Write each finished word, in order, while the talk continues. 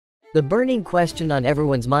The burning question on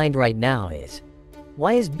everyone's mind right now is,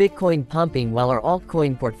 why is Bitcoin pumping while our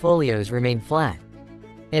altcoin portfolios remain flat?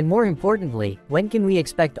 And more importantly, when can we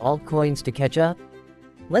expect altcoins to catch up?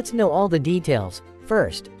 Let's know all the details.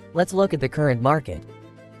 First, let's look at the current market.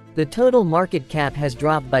 The total market cap has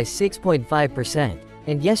dropped by 6.5%,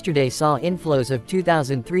 and yesterday saw inflows of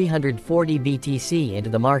 2,340 BTC into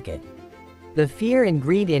the market. The Fear and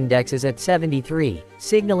Greed Index is at 73,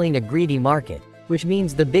 signaling a greedy market, which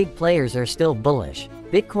means the big players are still bullish.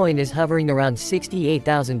 Bitcoin is hovering around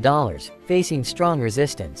 $68,000, facing strong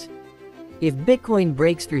resistance. If Bitcoin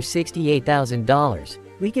breaks through $68,000,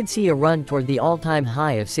 we could see a run toward the all-time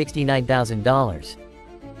high of $69,000.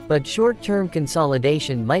 But short-term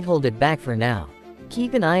consolidation might hold it back for now.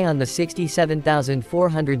 Keep an eye on the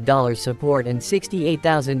 $67,400 support and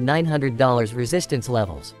 $68,900 resistance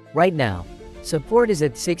levels. Right now, support is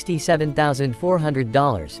at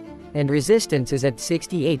 $67,400, and resistance is at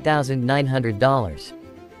 $68,900.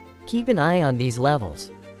 Keep an eye on these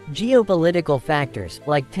levels. Geopolitical factors,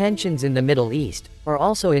 like tensions in the Middle East, are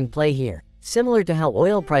also in play here, similar to how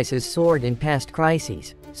oil prices soared in past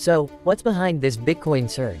crises. So, what's behind this Bitcoin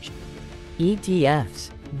surge?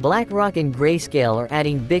 ETFs. BlackRock and Grayscale are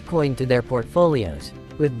adding Bitcoin to their portfolios,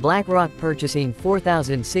 with BlackRock purchasing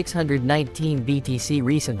 4,619 BTC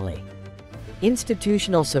recently.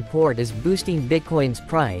 Institutional support is boosting Bitcoin's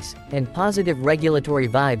price, and positive regulatory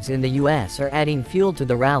vibes in the US are adding fuel to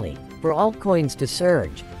the rally. For altcoins to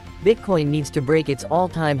surge, Bitcoin needs to break its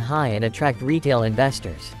all-time high and attract retail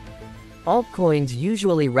investors. Altcoins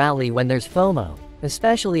usually rally when there's FOMO,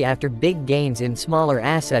 especially after big gains in smaller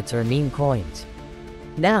assets or meme coins.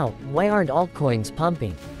 Now, why aren't altcoins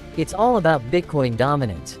pumping? It's all about Bitcoin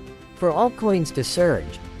dominance. For altcoins to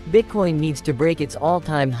surge, Bitcoin needs to break its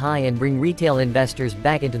all-time high and bring retail investors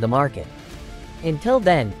back into the market. Until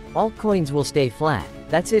then, altcoins will stay flat.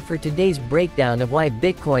 That's it for today's breakdown of why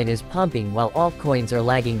Bitcoin is pumping while altcoins are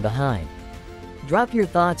lagging behind. Drop your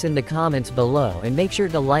thoughts in the comments below and make sure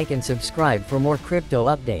to like and subscribe for more crypto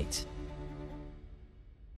updates.